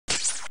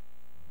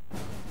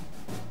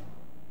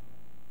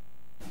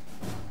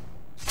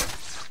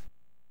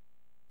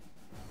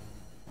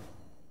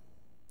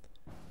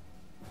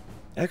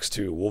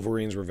X2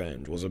 Wolverine's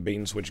Revenge was a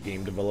bait-and-switch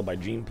game developed by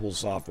Gene Pool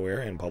Software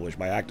and published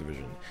by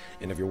Activision.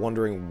 And if you're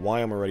wondering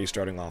why I'm already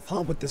starting off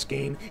hot with this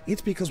game,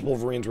 it's because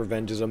Wolverine's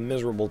Revenge is a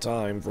miserable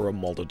time for a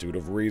multitude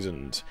of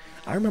reasons.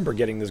 I remember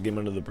getting this game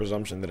under the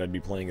presumption that I'd be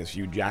playing as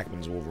Hugh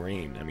Jackman's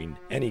Wolverine. I mean,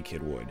 any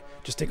kid would.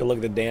 Just take a look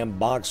at the damn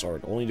box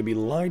art, only to be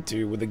lied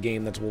to with a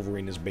game that's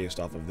Wolverine is based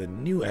off of the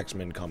new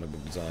X-Men comic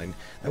book design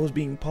that was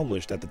being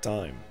published at the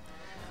time.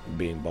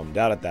 Being bummed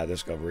out at that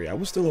discovery, I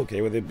was still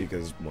okay with it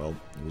because, well,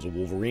 it was a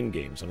Wolverine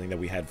game, something that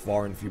we had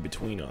far and few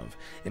between of.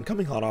 And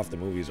coming hot off the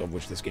movies, of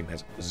which this game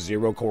has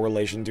zero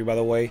correlation to, by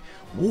the way,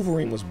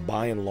 Wolverine was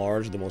by and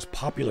large the most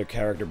popular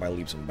character by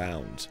leaps and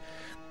bounds.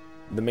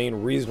 The main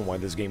reason why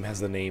this game has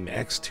the name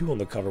X2 on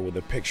the cover with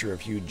a picture of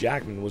Hugh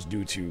Jackman was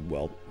due to,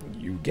 well,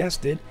 you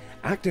guessed it,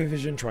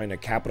 Activision trying to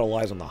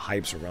capitalize on the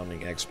hype surrounding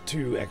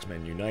X2,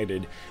 X-Men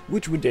United,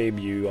 which would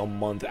debut a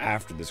month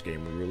after this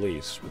game would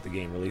release, with the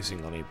game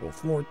releasing on April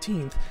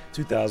 14th,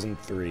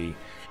 2003,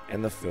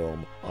 and the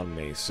film on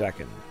May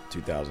 2nd,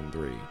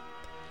 2003.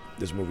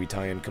 This movie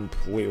tie-in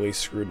completely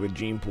screwed with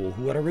Gene Pool,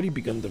 who had already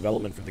begun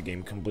development for the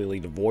game completely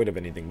devoid of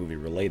anything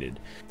movie-related.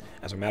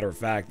 As a matter of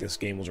fact, this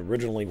game was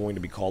originally going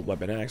to be called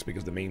Weapon X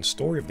because the main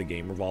story of the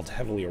game revolved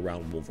heavily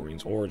around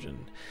Wolverine's origin.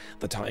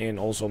 The tie-in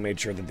also made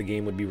sure that the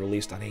game would be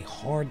released on a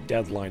hard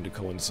deadline to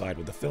coincide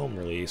with the film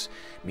release,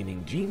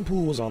 meaning Gene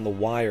Pool was on the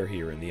wire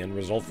here, and the end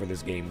result for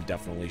this game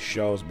definitely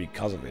shows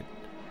because of it.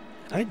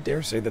 I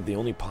dare say that the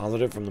only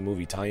positive from the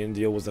movie tie-in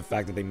deal was the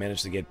fact that they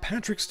managed to get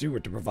Patrick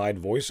Stewart to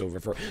provide voiceover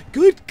for—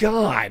 Good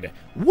God!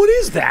 What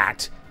is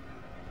that?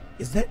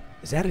 Is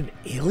that an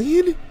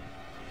alien?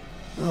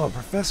 Oh,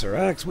 Professor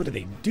X, what did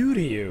they do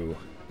to you?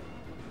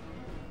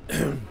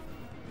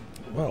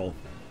 Well,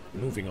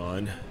 moving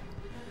on.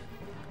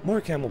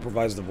 Mark Hamill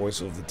provides the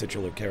voice of the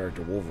titular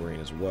character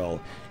Wolverine as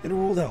well, in a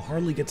role that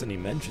hardly gets any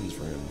mentions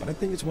for him, but I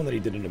think it's one that he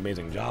did an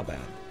amazing job at.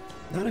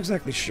 Not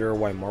exactly sure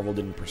why Marvel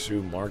didn't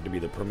pursue Mark to be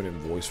the permanent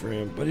voice for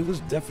him, but it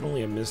was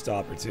definitely a missed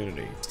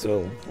opportunity.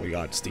 Still, we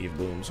got Steve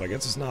Blum, so I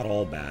guess it's not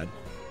all bad.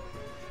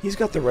 He's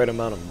got the right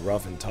amount of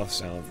rough and tough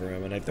sound for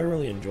him, and I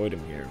thoroughly enjoyed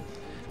him here.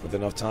 With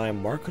enough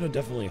time, Mark could have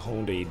definitely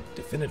honed a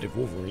definitive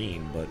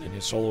Wolverine, but in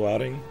his solo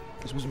outing,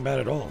 this wasn't bad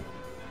at all.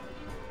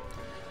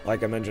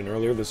 Like I mentioned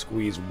earlier, the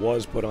squeeze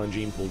was put on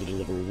Gene Pool to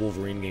deliver a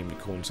Wolverine game to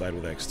coincide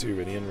with X2,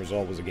 and the end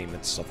result was a game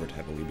that suffered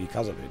heavily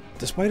because of it.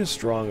 Despite a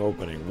strong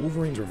opening,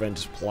 Wolverine's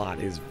Revenge's plot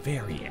is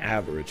very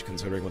average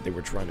considering what they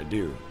were trying to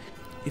do.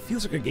 It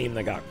feels like a game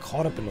that got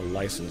caught up in the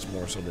license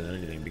more so than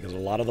anything, because a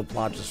lot of the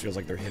plot just feels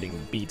like they're hitting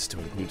beats to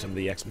include some of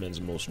the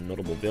X-Men's most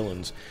notable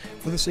villains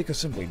for the sake of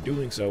simply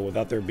doing so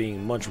without there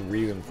being much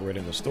reason for it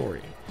in the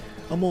story.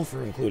 I'm all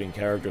for including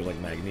characters like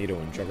Magneto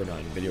and Juggernaut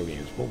in video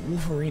games, but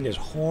Wolverine is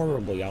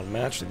horribly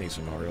outmatched in these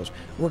scenarios,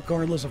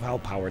 regardless of how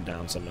powered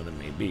down some of them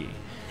may be.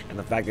 And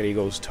the fact that he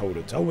goes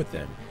toe-to-toe with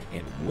them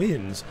and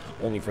wins,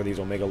 only for these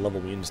Omega-level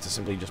mutants to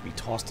simply just be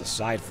tossed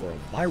aside for a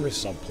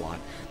virus subplot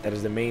that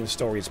is the main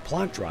story's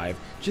plot drive,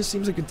 just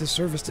seems like a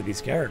disservice to these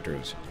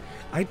characters.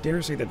 I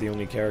dare say that the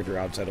only character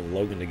outside of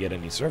Logan to get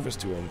any service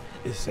to him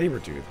is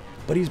Sabretooth,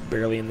 but he's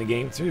barely in the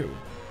game too.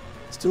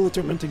 Still a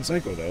tormenting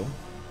psycho though.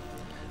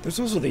 There's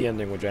also the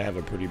ending, which I have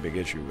a pretty big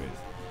issue with.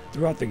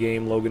 Throughout the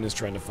game, Logan is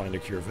trying to find a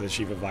cure for the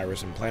Shiva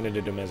virus implanted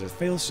in him as a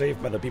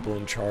fail-safe by the people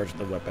in charge of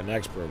the Weapon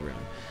X program.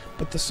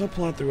 But the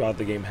subplot throughout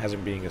the game has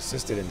him being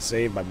assisted and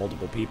saved by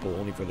multiple people,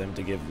 only for them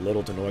to give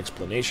little to no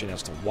explanation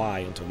as to why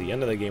until the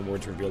end of the game, where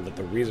it's revealed that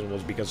the reason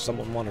was because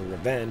someone wanted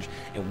revenge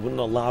and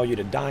wouldn't allow you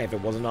to die if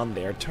it wasn't on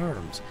their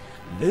terms.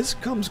 This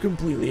comes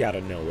completely out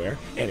of nowhere,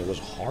 and it was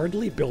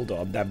hardly built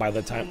up that by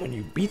the time when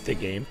you beat the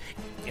game,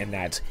 and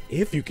that's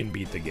if you can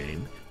beat the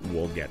game,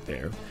 we'll get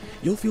there,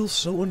 you'll feel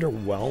so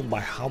underwhelmed by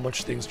how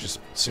much things just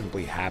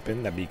simply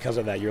happen that because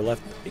of that you're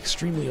left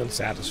extremely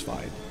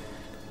unsatisfied.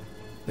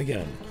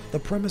 Again, the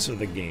premise of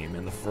the game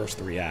in the first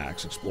 3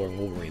 acts, exploring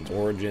Wolverine's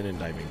origin and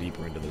diving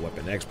deeper into the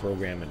Weapon X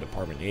program and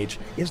Department H,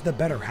 is the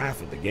better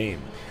half of the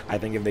game. I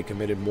think if they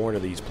committed more to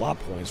these plot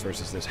points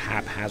versus this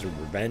haphazard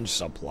revenge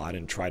subplot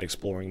and tried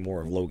exploring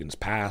more of Logan's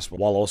past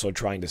while also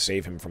trying to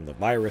save him from the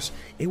virus,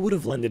 it would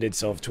have lended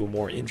itself to a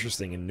more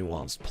interesting and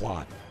nuanced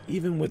plot.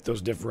 Even with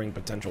those differing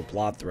potential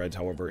plot threads,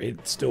 however,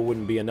 it still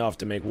wouldn't be enough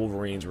to make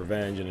Wolverine's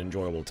Revenge an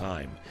enjoyable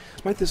time.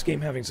 Despite this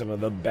game having some of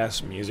the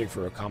best music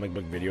for a comic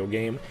book video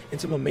game, and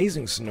some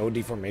amazing snow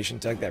deformation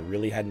tech that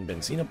really hadn't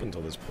been seen up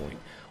until this point,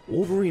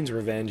 Wolverine's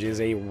Revenge is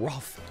a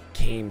rough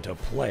game to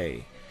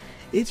play.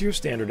 It's your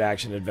standard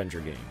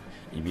action-adventure game.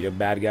 You beat up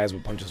bad guys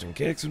with punches and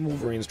kicks, and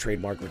Wolverine's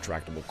trademark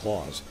retractable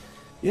claws.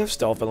 You have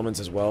stealth elements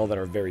as well that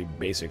are very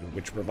basic,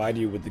 which provide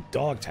you with the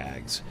dog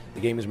tags,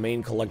 the game's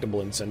main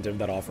collectible incentive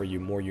that offer you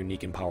more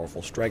unique and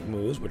powerful strike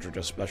moves, which are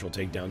just special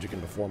takedowns you can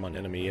perform on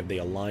enemy if they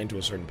align to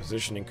a certain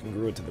position and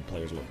congruent to the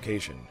player's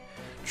location.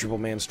 Triple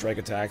man strike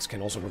attacks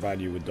can also provide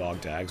you with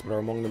dog tags, but are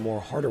among the more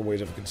harder ways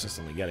of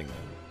consistently getting them.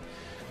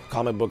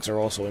 Comic books are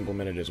also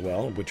implemented as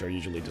well, which are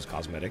usually just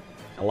cosmetic,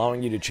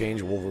 allowing you to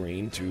change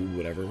Wolverine to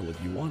whatever look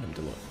you want him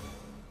to look.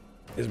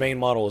 His main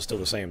model is still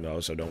the same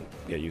though, so don't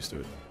get used to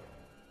it.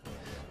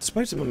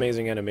 Despite some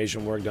amazing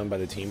animation work done by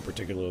the team,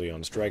 particularly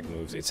on strike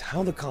moves, it's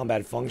how the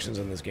combat functions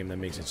in this game that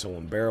makes it so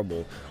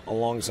unbearable,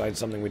 alongside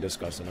something we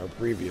discussed in our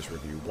previous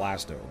review,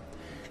 Blasto.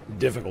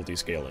 Difficulty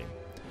scaling.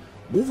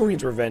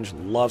 Wolverine's Revenge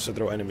loves to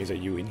throw enemies at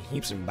you in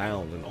heaps and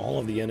bounds, and all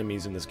of the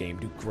enemies in this game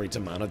do great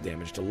amount of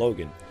damage to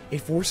Logan.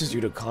 It forces you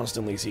to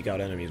constantly seek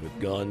out enemies with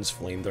guns,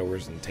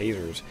 flamethrowers, and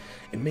tasers,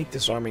 and make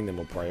disarming them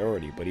a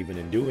priority, but even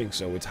in doing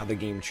so, it's how the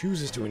game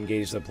chooses to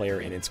engage the player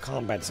in its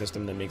combat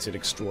system that makes it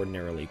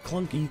extraordinarily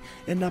clunky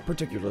and not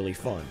particularly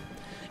fun.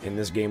 In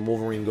this game,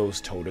 Wolverine goes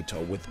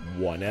toe-to-toe with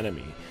one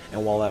enemy,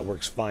 and while that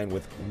works fine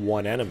with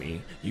one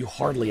enemy, you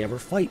hardly ever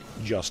fight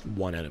just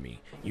one enemy.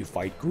 You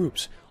fight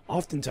groups.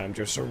 Oftentimes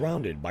you're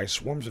surrounded by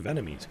swarms of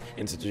enemies,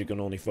 and since you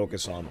can only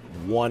focus on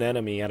one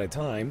enemy at a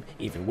time,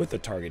 even with the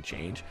target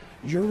change,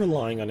 you're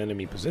relying on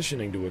enemy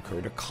positioning to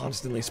occur to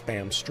constantly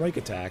spam strike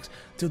attacks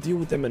to deal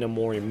with them in a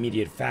more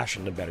immediate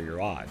fashion to better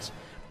your odds.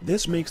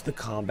 This makes the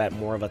combat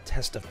more of a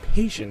test of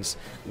patience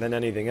than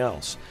anything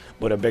else,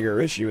 but a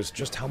bigger issue is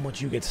just how much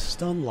you get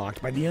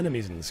stun-locked by the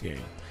enemies in this game.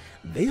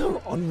 They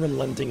are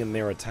unrelenting in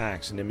their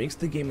attacks, and it makes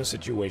the game a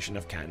situation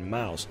of cat and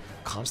mouse,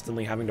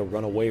 constantly having to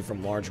run away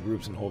from large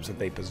groups in hopes that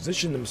they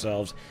position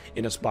themselves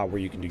in a spot where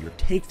you can do your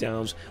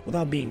takedowns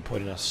without being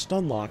put in a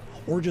stun lock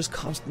or just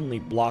constantly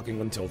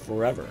blocking until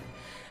forever.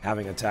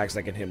 Having attacks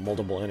that can hit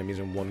multiple enemies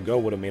in one go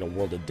would have made a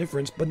world of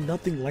difference, but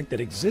nothing like that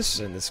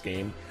exists in this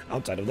game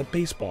outside of the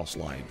baseball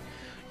slide.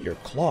 Your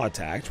claw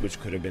attacks,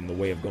 which could have been the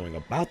way of going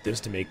about this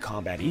to make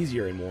combat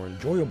easier and more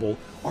enjoyable,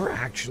 are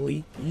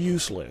actually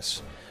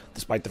useless.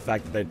 Despite the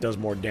fact that it does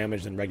more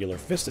damage than regular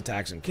fist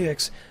attacks and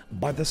kicks,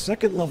 by the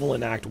second level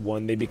in Act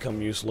 1 they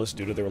become useless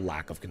due to their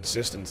lack of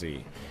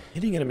consistency.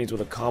 Hitting enemies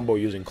with a combo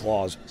using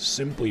claws,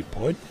 simply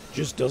put,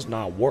 just does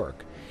not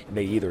work.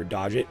 They either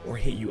dodge it or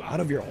hit you out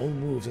of your own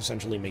moves,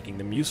 essentially making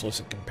them useless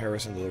in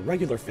comparison to the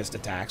regular fist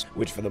attacks,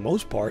 which for the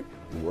most part,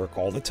 work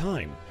all the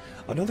time.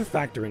 Another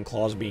factor in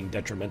claws being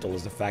detrimental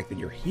is the fact that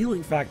your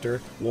healing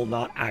factor will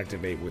not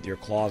activate with your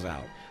claws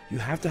out. You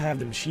have to have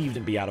them sheathed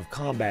and be out of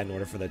combat in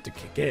order for that to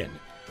kick in.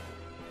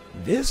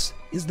 This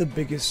is the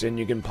biggest sin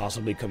you can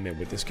possibly commit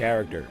with this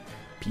character.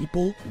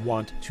 People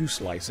want to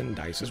slice and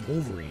dice as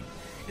Wolverine,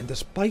 and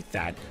despite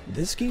that,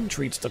 this game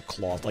treats the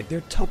claws like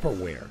they're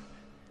Tupperware.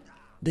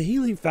 The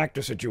healing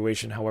factor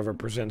situation, however,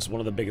 presents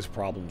one of the biggest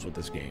problems with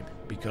this game.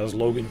 Because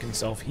Logan can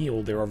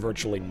self-heal, there are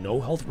virtually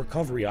no health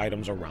recovery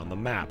items around the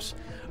maps.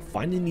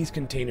 Finding these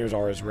containers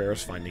are as rare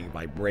as finding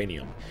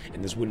vibranium,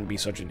 and this wouldn't be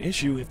such an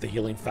issue if the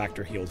healing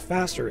factor healed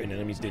faster and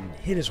enemies didn't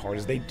hit as hard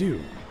as they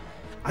do.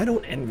 I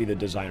don't envy the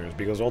designers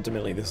because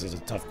ultimately this is a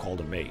tough call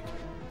to make.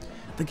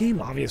 The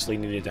game obviously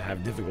needed to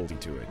have difficulty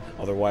to it,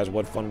 otherwise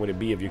what fun would it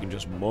be if you can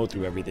just mow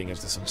through everything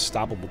as this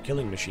unstoppable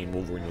killing machine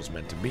Wolverine was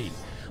meant to be.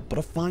 But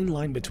a fine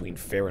line between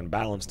fair and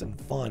balanced and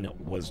fun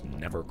was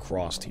never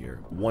crossed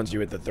here. Once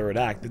you hit the third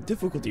act, the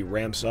difficulty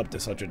ramps up to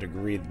such a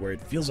degree where it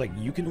feels like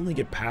you can only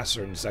get past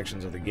certain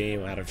sections of the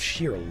game out of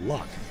sheer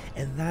luck,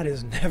 and that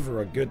is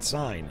never a good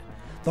sign.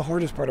 The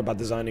hardest part about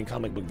designing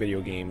comic book video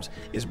games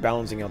is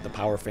balancing out the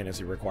power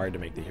fantasy required to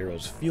make the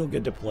heroes feel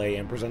good to play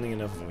and presenting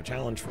enough of a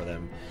challenge for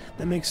them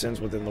that makes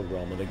sense within the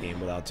realm of the game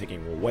without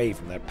taking away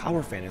from that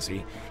power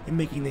fantasy and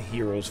making the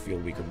heroes feel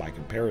weaker by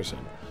comparison.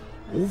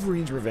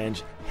 Wolverine's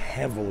Revenge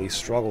heavily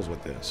struggles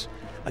with this.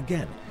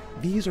 Again,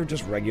 these are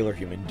just regular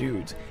human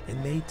dudes,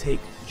 and they take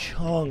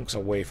chunks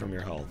away from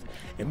your health.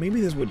 And maybe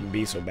this wouldn't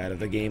be so bad if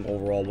the game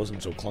overall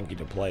wasn't so clunky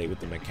to play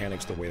with the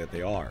mechanics the way that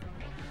they are.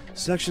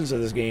 Sections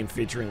of this game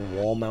featuring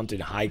wall-mounted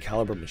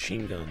high-caliber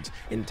machine guns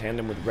in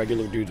tandem with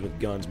regular dudes with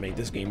guns make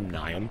this game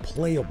nigh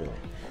unplayable.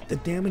 The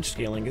damage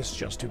scaling is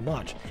just too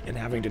much, and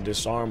having to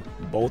disarm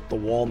both the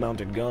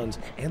wall-mounted guns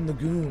and the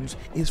goons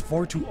is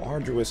far too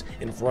arduous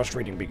and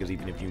frustrating because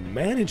even if you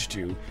manage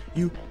to,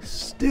 you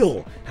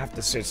still have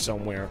to sit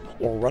somewhere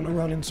or run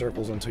around in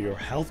circles until your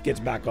health gets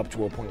back up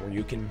to a point where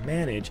you can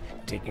manage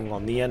taking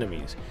on the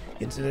enemies.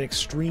 It's an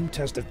extreme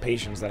test of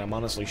patience that I'm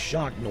honestly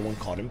shocked no one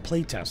caught in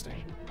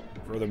playtesting.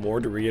 Furthermore,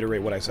 to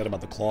reiterate what I said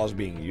about the claws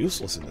being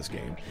useless in this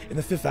game, in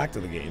the 5th act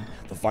of the game,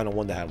 the final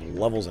one to have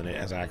levels in it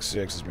as Act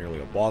 6 is merely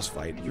a boss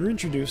fight, you're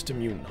introduced to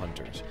mutant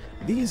hunters.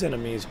 These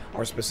enemies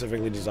are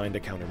specifically designed to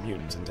counter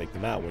mutants and take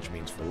them out, which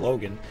means for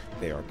Logan,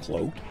 they are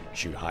cloaked,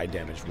 shoot high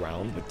damage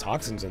rounds with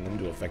toxins in them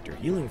to affect your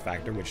healing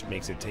factor, which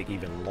makes it take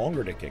even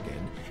longer to kick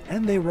in,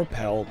 and they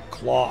repel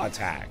claw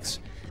attacks.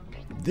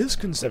 This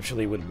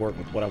conceptually would work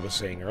with what I was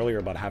saying earlier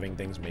about having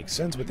things make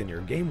sense within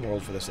your game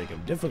world for the sake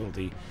of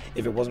difficulty,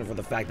 if it wasn't for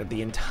the fact that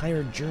the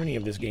entire journey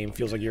of this game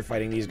feels like you're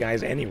fighting these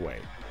guys anyway.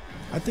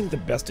 I think the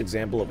best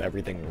example of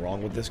everything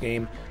wrong with this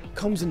game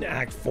comes in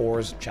Act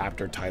 4's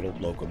chapter titled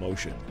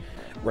Locomotion.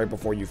 Right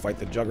before you fight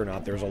the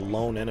Juggernaut, there's a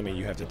lone enemy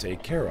you have to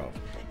take care of.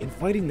 In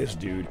fighting this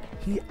dude,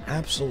 he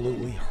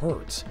absolutely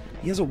hurts.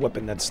 He has a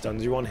weapon that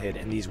stuns you on hit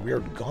and these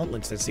weird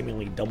gauntlets that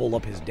seemingly double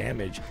up his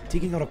damage,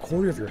 taking out a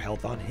quarter of your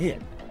health on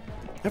hit.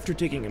 After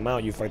taking him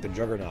out, you fight the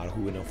Juggernaut,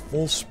 who in a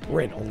full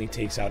sprint only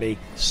takes out a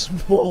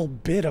small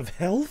bit of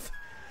health?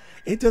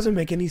 It doesn't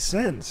make any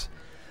sense.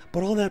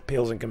 But all that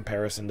pales in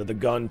comparison to the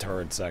gun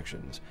turret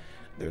sections.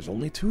 There's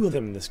only 2 of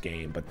them in this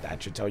game, but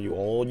that should tell you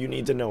all you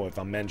need to know if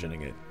I'm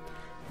mentioning it.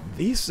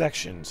 These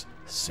sections,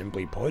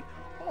 simply put,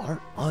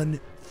 are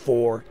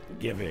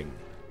unforgiving.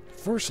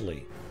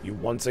 Firstly, you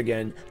once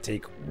again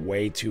take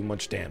way too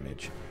much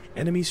damage.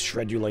 Enemies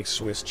shred you like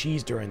Swiss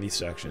cheese during these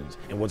sections,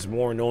 and what's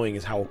more annoying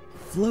is how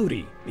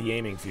floaty the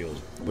aiming feels,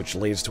 which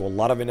leads to a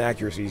lot of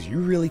inaccuracies you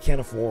really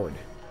can't afford.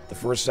 The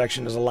first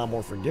section is a lot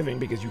more forgiving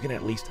because you can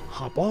at least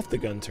hop off the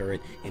gun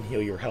turret and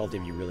heal your health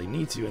if you really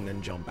need to and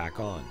then jump back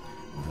on.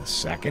 The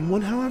second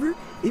one, however,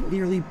 it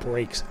nearly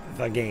breaks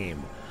the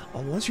game.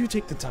 Unless you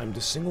take the time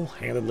to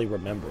single-handedly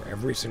remember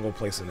every single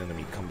place an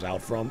enemy comes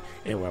out from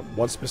and at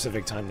what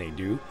specific time they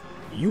do,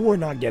 you are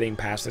not getting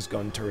past this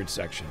gun turret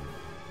section.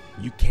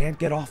 You can't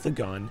get off the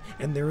gun,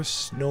 and there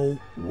is no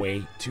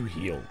way to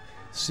heal.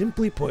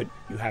 Simply put,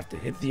 you have to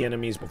hit the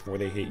enemies before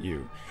they hit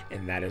you,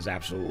 and that is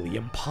absolutely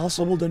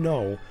impossible to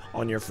know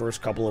on your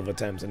first couple of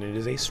attempts, and it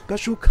is a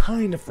special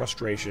kind of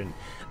frustration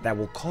that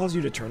will cause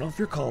you to turn off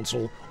your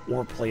console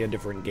or play a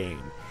different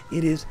game.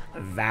 It is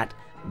that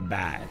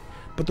bad.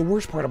 But the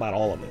worst part about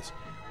all of this,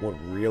 what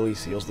really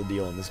seals the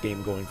deal in this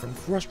game going from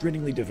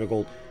frustratingly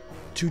difficult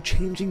to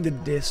changing the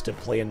disc to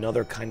play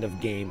another kind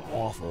of game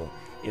awful,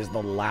 is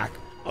the lack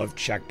of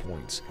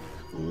checkpoints.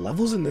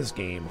 Levels in this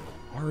game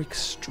are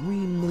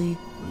extremely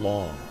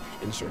long,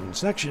 and certain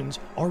sections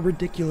are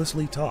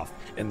ridiculously tough,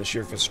 and the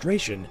sheer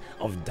frustration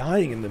of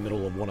dying in the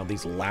middle of one of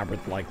these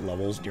labyrinth-like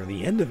levels near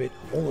the end of it,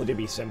 only to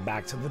be sent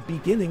back to the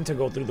beginning to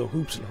go through the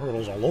hoops and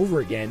hurdles all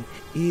over again,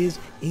 is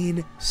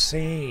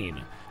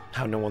insane.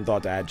 How no one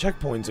thought to add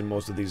checkpoints in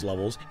most of these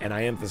levels, and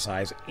I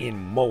emphasize in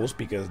most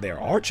because there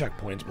are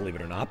checkpoints, believe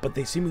it or not, but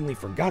they seemingly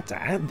forgot to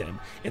add them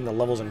in the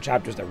levels and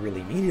chapters that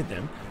really needed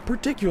them,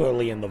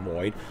 particularly in the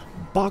Void,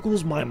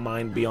 boggles my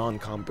mind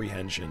beyond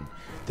comprehension.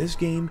 This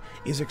game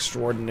is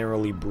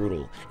extraordinarily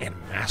brutal and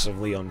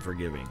massively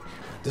unforgiving.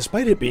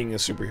 Despite it being a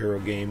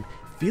superhero game,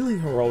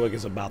 feeling heroic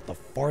is about the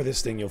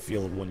farthest thing you'll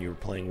feel when you're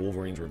playing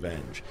Wolverine's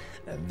Revenge.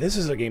 And this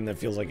is a game that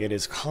feels like it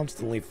is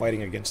constantly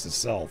fighting against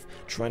itself,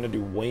 trying to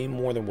do way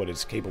more than what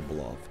it's capable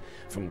of.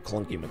 From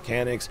clunky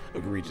mechanics,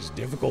 egregious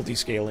difficulty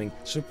scaling,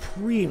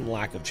 supreme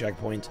lack of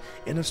checkpoints,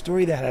 and a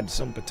story that had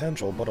some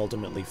potential but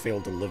ultimately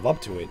failed to live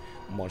up to it,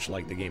 much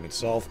like the game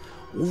itself,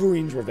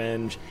 Wolverine's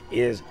Revenge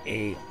is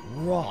a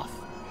rough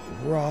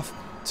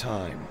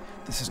time.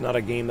 This is not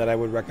a game that I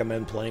would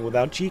recommend playing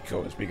without cheat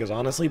codes, because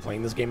honestly,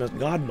 playing this game as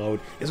God mode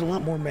is a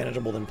lot more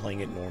manageable than playing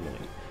it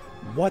normally.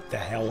 What the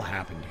hell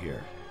happened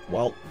here?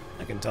 Well,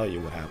 I can tell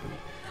you what happened.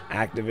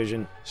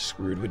 Activision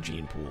screwed with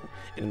Gene Pool,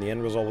 and the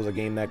end result was a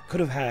game that could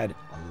have had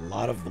a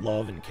lot of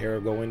love and care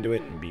go into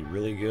it and be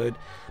really good,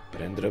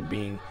 but ended up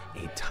being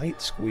a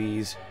tight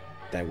squeeze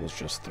that was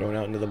just thrown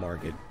out into the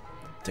market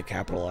to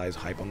capitalize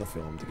hype on the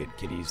film to get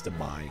kiddies to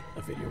buy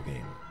a video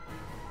game.